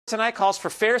tonight calls for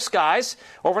fair skies.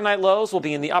 Overnight lows will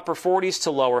be in the upper 40s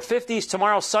to lower 50s.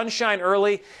 Tomorrow, sunshine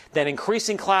early, then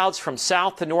increasing clouds from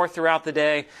south to north throughout the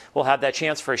day. We'll have that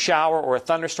chance for a shower or a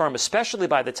thunderstorm, especially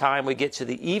by the time we get to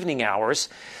the evening hours.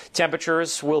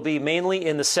 Temperatures will be mainly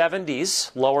in the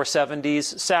 70s, lower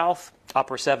 70s south,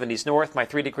 upper 70s north. My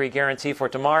 3-degree guarantee for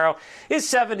tomorrow is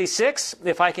 76.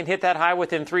 If I can hit that high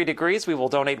within 3 degrees, we will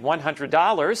donate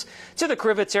 $100 to the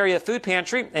Crivets Area Food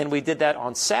Pantry, and we did that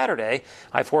on Saturday.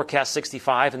 I forecast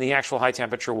 65, and the actual high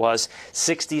temperature was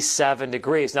 67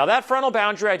 degrees. Now, that frontal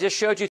boundary I just showed you